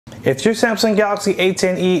If your Samsung Galaxy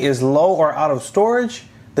A10e is low or out of storage,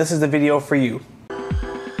 this is the video for you.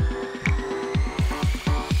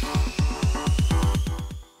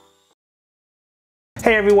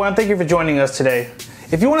 Hey everyone, thank you for joining us today.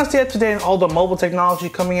 If you want to stay up to date on all the mobile technology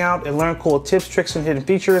coming out and learn cool tips, tricks, and hidden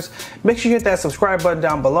features, make sure you hit that subscribe button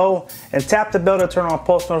down below and tap the bell to turn on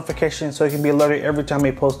post notifications so you can be alerted every time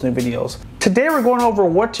we post new videos. Today we're going over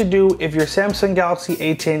what to do if your Samsung Galaxy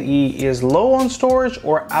A10e is low on storage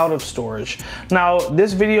or out of storage. Now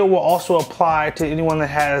this video will also apply to anyone that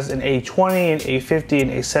has an A20, an A50, an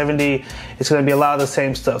A70. It's going to be a lot of the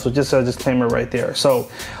same stuff, so just a disclaimer right there. So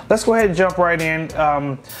let's go ahead and jump right in.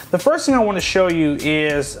 The first thing I want to show you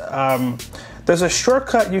is there's a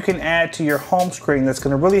shortcut you can add to your home screen that's going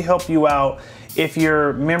to really help you out if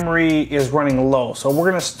your memory is running low. So we're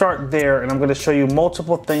going to start there, and I'm going to show you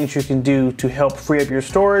multiple things you can do to help free up your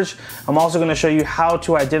storage. I'm also going to show you how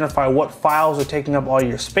to identify what files are taking up all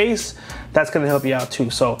your space. That's going to help you out too.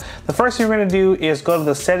 So the first thing we're going to do is go to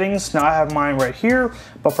the settings. Now I have mine right here,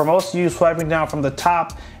 but for most of you, swiping down from the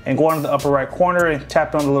top and going to the upper right corner and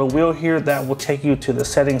tap on the little wheel here, that will take you to the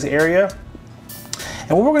settings area.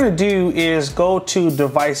 And what we're going to do is go to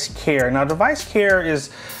device care. Now device care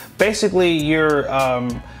is basically your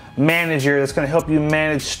manager that's going to help you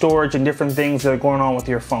manage storage and different things that are going on with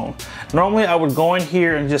your phone. Normally I would go in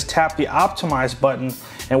here and just tap the optimize button,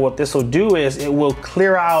 and what this will do is it will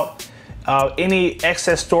clear out any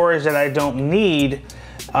excess storage that I don't need.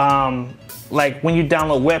 Like when you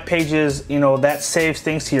download web pages, you know, that saves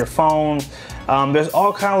things to your phone. There's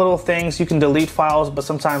all kind of little things. You can delete files, but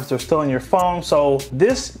sometimes they're still in your phone. So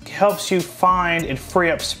this helps you find and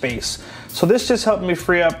free up space. So this just helped me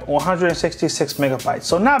free up 166 megabytes.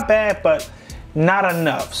 So not bad, but not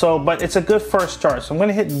enough. So, but it's a good first start. So I'm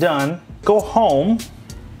gonna hit done, go home,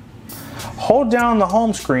 hold down the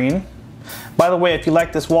home screen. By the way, if you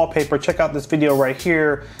like this wallpaper, check out this video right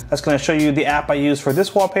here. That's going to show you the app I use for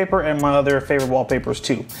this wallpaper and my other favorite wallpapers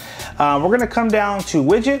too. We're going to come down to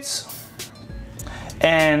widgets,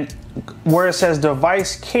 and where it says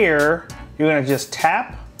device care, you're going to just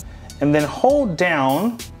tap and then hold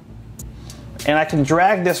down, and I can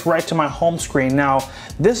drag this right to my home screen. Now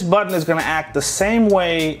this button is going to act the same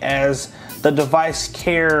way as the device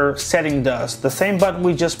care setting does. The same button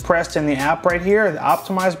we just pressed in the app right here, the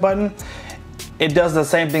optimize button, it does the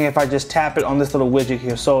same thing if I just tap it on this little widget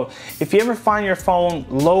here. So if you ever find your phone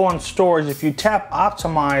low on storage, if you tap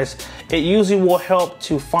optimize, it usually will help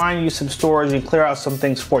to find you some storage and clear out some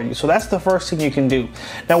things for you. So that's the first thing you can do.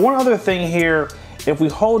 Now one other thing here, if we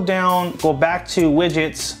hold down, go back to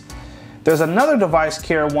widgets, there's another device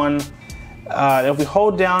care one. If we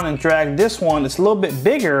hold down and drag this one, it's a little bit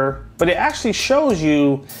bigger, but it actually shows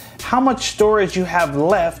you how much storage you have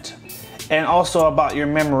left and also about your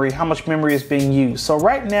memory, how much memory is being used. So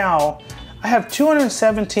right now, I have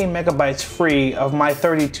 217 megabytes free of my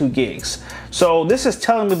 32 gigs. So this is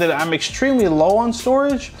telling me that I'm extremely low on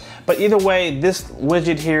storage, but either way, this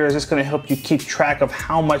widget here is just gonna help you keep track of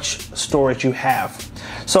how much storage you have.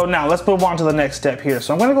 So now let's move on to the next step here.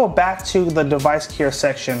 So I'm gonna go back to the device care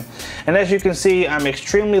section. And as you can see, I'm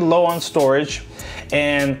extremely low on storage.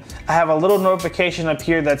 And I have a little notification up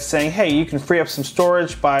here that's saying, hey, you can free up some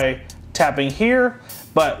storage by tapping here,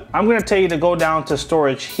 but I'm going to tell you to go down to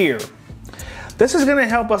storage here. This is going to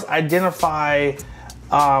help us identify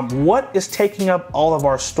what is taking up all of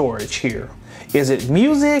our storage here. Is it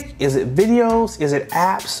music? Is it videos? Is it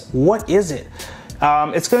apps? What is it?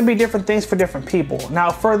 It's going to be different things for different people.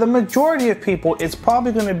 Now for the majority of people, it's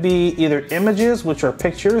probably going to be either images, which are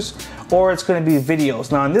pictures, or it's going to be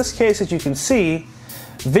videos. Now in this case, as you can see,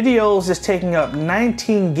 videos is taking up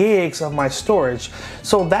 19 gigs of my storage.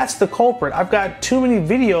 So that's the culprit. I've got too many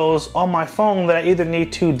videos on my phone that I either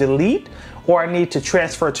need to delete or I need to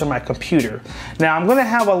transfer to my computer. Now I'm gonna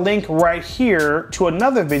have a link right here to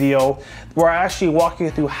another video where I actually walk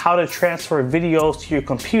you through how to transfer videos to your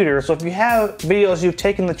computer. So if you have videos you've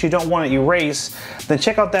taken that you don't want to erase, then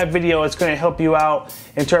check out that video. It's gonna help you out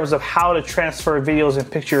in terms of how to transfer videos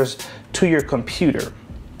and pictures to your computer.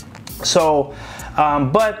 So,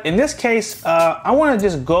 but in this case, I want to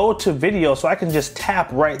just go to video, so I can just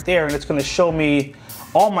tap right there and it's going to show me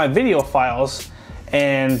all my video files.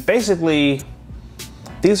 And basically,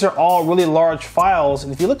 these are all really large files.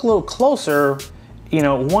 And if you look a little closer, you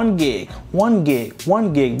know, 1 gig, 1 gig,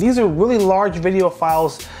 1 gig. These are really large video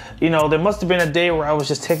files. You know, there must have been a day where I was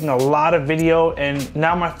just taking a lot of video and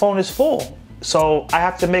now my phone is full. So I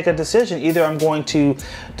have to make a decision. Either I'm going to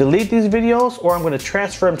delete these videos or I'm going to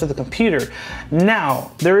transfer them to the computer.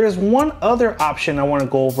 Now, there is one other option I want to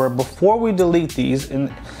go over before we delete these.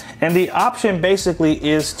 And the option basically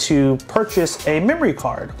is to purchase a memory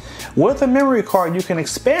card. With a memory card, you can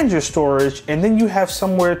expand your storage and then you have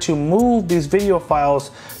somewhere to move these video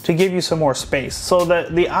files to give you some more space. So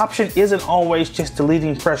the option isn't always just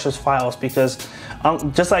deleting precious files, because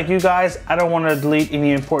just like you guys, I don't want to delete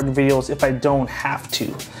any important videos if I don't have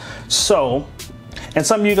to. So, and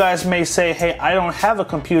some of you guys may say, hey, I don't have a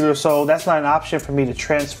computer, so that's not an option for me to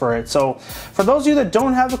transfer it. So for those of you that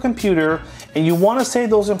don't have a computer and you want to save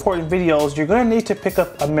those important videos, you're going to need to pick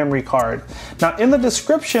up a memory card. Now, in the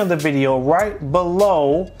description of the video right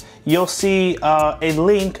below, you'll see a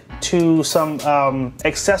link to some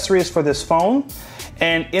accessories for this phone.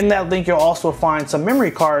 And in that link, you'll also find some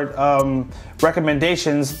memory card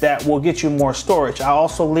recommendations that will get you more storage. I'll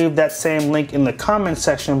also leave that same link in the comment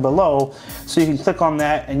section below, so you can click on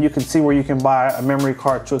that and you can see where you can buy a memory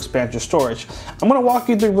card to expand your storage. I'm gonna walk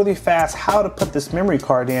you through really fast how to put this memory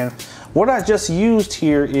card in. What I just used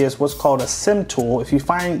here is what's called a SIM tool. If you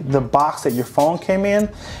find the box that your phone came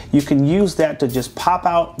in, you can use that to just pop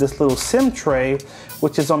out this little SIM tray,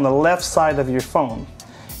 which is on the left side of your phone.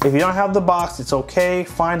 If you don't have the box, it's okay.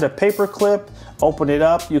 Find a paper clip, open it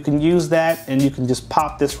up. You can use that and you can just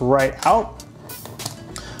pop this right out.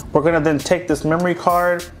 We're gonna then take this memory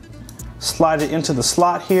card, slide it into the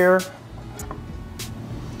slot here,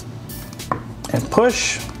 and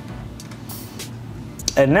push.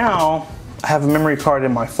 And now I have a memory card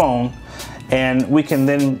in my phone, and we can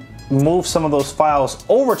then move some of those files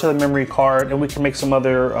over to the memory card, and we can make some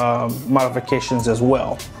other modifications as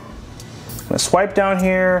well. I'm gonna swipe down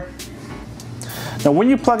here. Now, when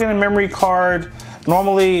you plug in a memory card,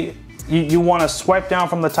 normally you want to swipe down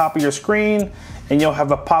from the top of your screen, and you'll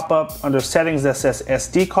have a pop-up under settings that says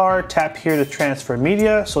SD card. Tap here to transfer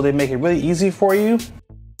media, so they make it really easy for you.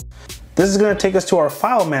 This is going to take us to our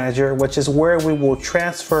file manager, which is where we will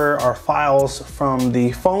transfer our files from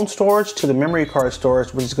the phone storage to the memory card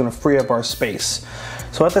storage, which is going to free up our space.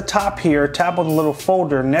 So at the top here, tap on the little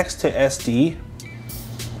folder next to SD.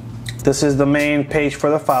 This is the main page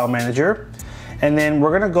for the file manager. And then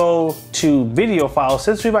we're gonna go to video files.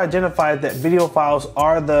 Since we've identified that video files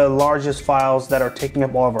are the largest files that are taking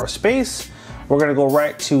up all of our space, we're gonna go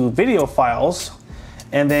right to video files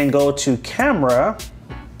and then go to camera.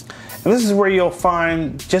 And this is where you'll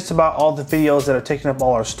find just about all the videos that are taking up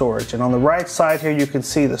all our storage. And on the right side here, you can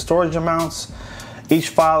see the storage amounts. Each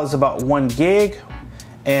file is about 1 gig.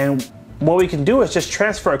 And what we can do is just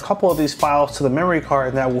transfer a couple of these files to the memory card,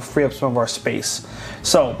 and that will free up some of our space.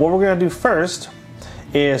 So what we're gonna do first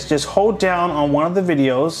is just hold down on one of the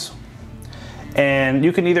videos, and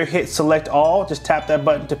you can either hit select all, just tap that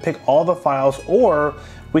button to pick all the files, or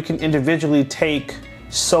we can individually take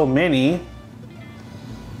so many.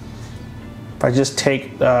 If I just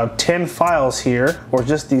take 10 files here, or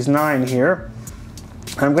just these 9 here,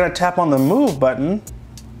 I'm gonna tap on the move button,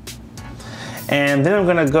 and then I'm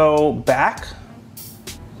gonna go back,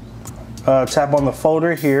 tap on the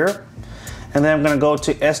folder here, and then I'm gonna go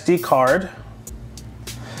to SD card,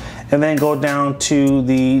 and then go down to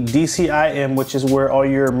the DCIM, which is where all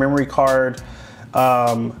your memory card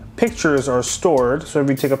pictures are stored. So if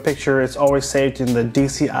you take a picture, it's always saved in the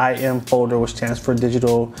DCIM folder, which stands for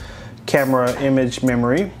Digital Camera Image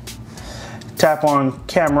Memory. Tap on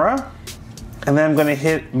camera, and then I'm gonna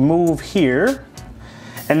hit move here.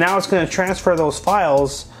 And now it's going to transfer those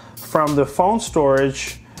files from the phone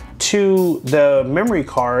storage to the memory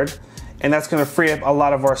card, and that's going to free up a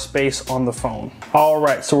lot of our space on the phone. All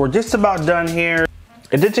right, so we're just about done here.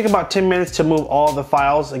 It did take about 10 minutes to move all the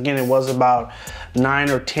files. Again, it was about 9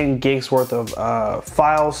 or 10 gigs worth of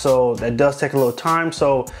files, so that does take a little time.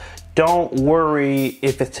 So don't worry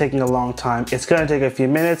if it's taking a long time. It's going to take a few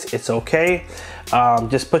minutes. It's okay.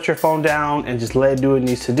 Just put your phone down and just let it do what it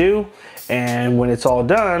needs to do. And when it's all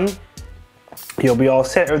done, you'll be all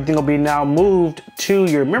set. Everything will be now moved to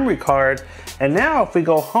your memory card. And now if we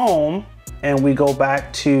go home and we go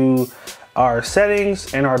back to our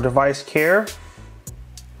settings and our device care,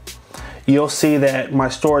 you'll see that my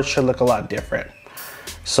storage should look a lot different.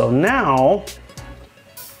 So now,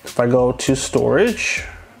 if I go to storage,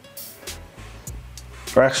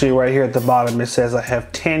 or actually right here at the bottom, it says I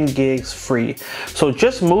have 10 gigs free. So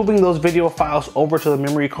just moving those video files over to the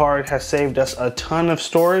memory card has saved us a ton of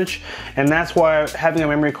storage, and that's why having a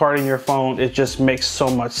memory card in your phone, it just makes so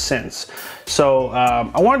much sense. So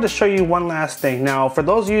I wanted to show you one last thing. Now, for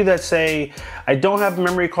those of you that say, I don't have a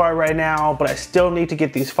memory card right now, but I still need to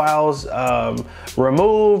get these files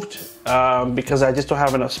removed because I just don't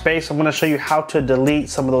have enough space. I'm gonna show you how to delete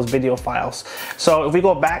some of those video files. So if we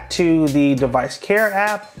go back to the device care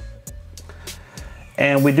app,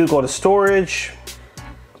 and we do go to storage,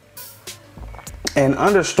 and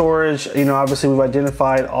under storage, you know, obviously we've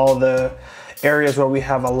identified all the areas where we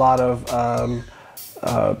have a lot of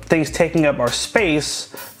things taking up our space.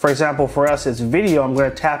 For example, for us it's video. I'm going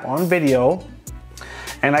to tap on video,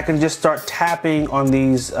 and I can just start tapping on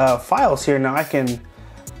these files here. Now I can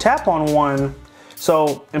tap on one.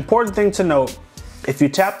 So important thing to note, if you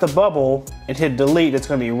tap the bubble and hit delete, it's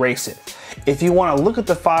going to erase it. If you want to look at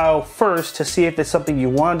the file first to see if it's something you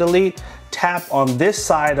want to delete, tap on this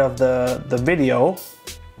side of the video,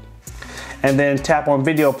 and then tap on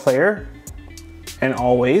video player and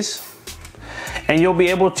always, and you'll be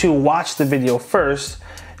able to watch the video first,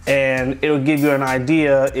 and it'll give you an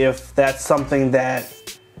idea if that's something that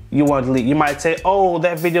you want to delete. You might say, oh,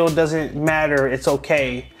 that video doesn't matter, it's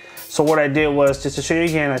okay. So what I did was, just to show you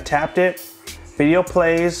again, I tapped it, video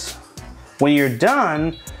plays. When you're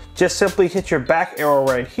done, just simply hit your back arrow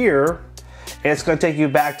right here, and it's going to take you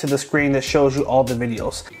back to the screen that shows you all the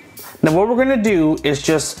videos. Now what we're going to do is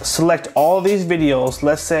just select all these videos.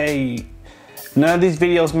 Let's say none of these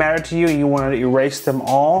videos matter to you and you want to erase them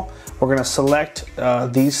all. We're going to select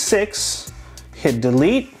these 6, hit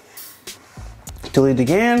delete, delete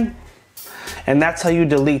again, and that's how you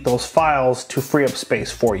delete those files to free up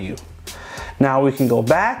space for you. Now we can go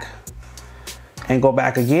back and go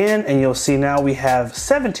back again, and you'll see now we have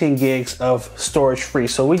 17 gigs of storage free.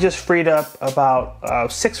 So we just freed up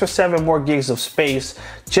about 6 or 7 more gigs of space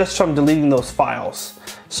just from deleting those files.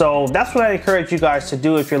 So that's what I encourage you guys to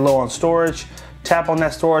do if you're low on storage. Tap on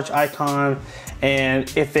that storage icon,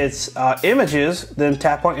 and if it's images, then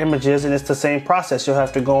tap on images, and it's the same process. You'll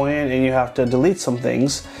have to go in and you have to delete some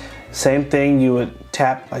things. Same thing, you would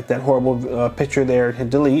tap like that horrible picture there and hit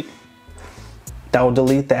delete. That will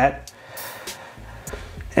delete that.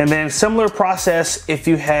 And then similar process if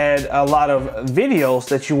you had a lot of videos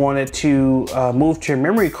that you wanted to move to your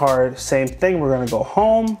memory card. Same thing, we're gonna go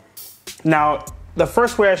home. Now, the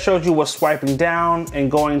first way I showed you was swiping down and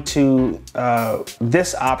going to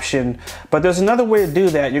this option, but there's another way to do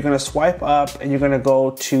that. You're gonna swipe up and you're gonna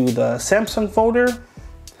go to the Samsung folder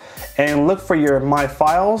and look for your My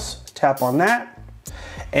Files, tap on that,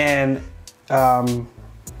 and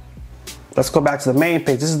let's go back to the main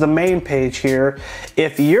page. This is the main page here.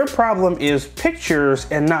 If your problem is pictures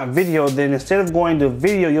and not video, then instead of going to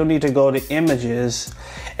video, you'll need to go to images.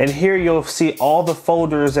 And here you'll see all the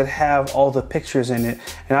folders that have all the pictures in it.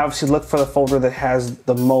 And obviously look for the folder that has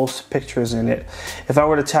the most pictures in it. If I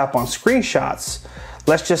were to tap on screenshots,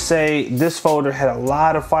 let's just say this folder had a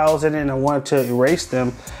lot of files in it and I wanted to erase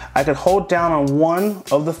them. I could hold down on one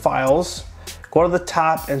of the files, go to the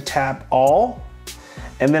top and tap all.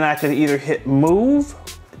 And then I could either hit move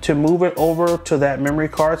to move it over to that memory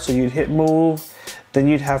card. So you'd hit move, then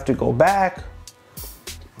you'd have to go back.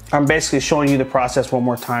 I'm basically showing you the process one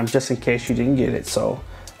more time just in case you didn't get it. So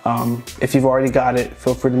if you've already got it,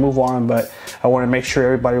 feel free to move on, but I want to make sure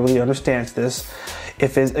everybody really understands this.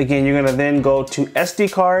 If it's, again, you're gonna then go to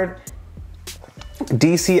SD card,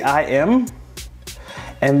 DCIM,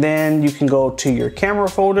 and then you can go to your camera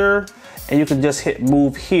folder, and you can just hit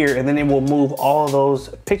move here, and then it will move all of those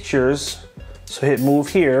pictures. So hit move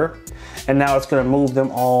here, and now it's gonna move them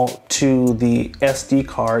all to the SD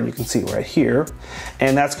card. You can see right here,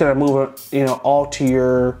 and that's gonna move it, you know, all to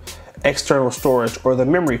your external storage or the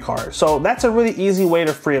memory card. So that's a really easy way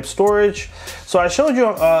to free up storage. So I showed you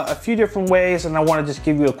a few different ways, and I want to just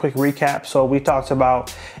give you a quick recap. So we talked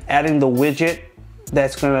about adding the widget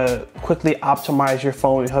that's gonna quickly optimize your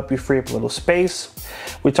phone and help you free up a little space.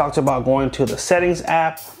 We talked about going to the settings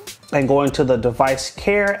app and going to the device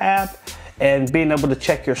care app and being able to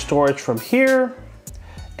check your storage from here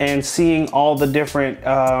and seeing all the different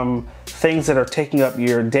things that are taking up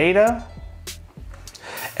your data.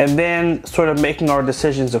 And then sort of making our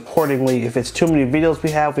decisions accordingly. If it's too many videos we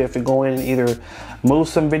have to go in and either move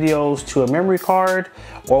some videos to a memory card,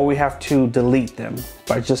 or we have to delete them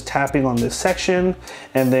by just tapping on this section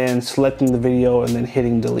and then selecting the video and then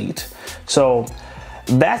hitting delete. So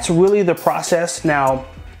that's really the process. Now,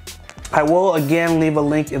 I will again leave a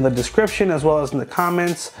link in the description as well as in the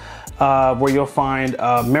comments where you'll find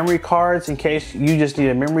memory cards in case you just need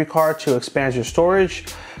a memory card to expand your storage.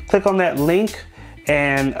 Click on that link,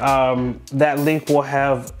 and that link will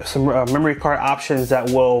have some memory card options that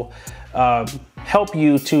will help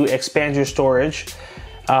you to expand your storage,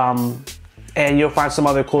 and you'll find some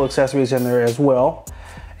other cool accessories in there as well.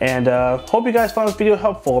 And hope you guys found this video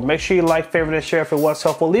helpful. Make sure you like, favorite, and share if it was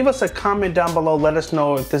helpful. Leave us a comment down below. Let us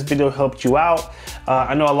know if this video helped you out.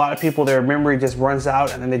 I know a lot of people, their memory just runs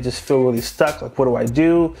out and then they just feel really stuck. Like, what do I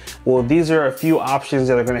do? Well, these are a few options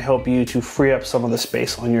that are going to help you to free up some of the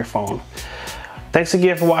space on your phone. Thanks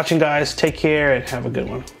again for watching, guys. Take care and have a good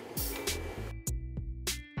one.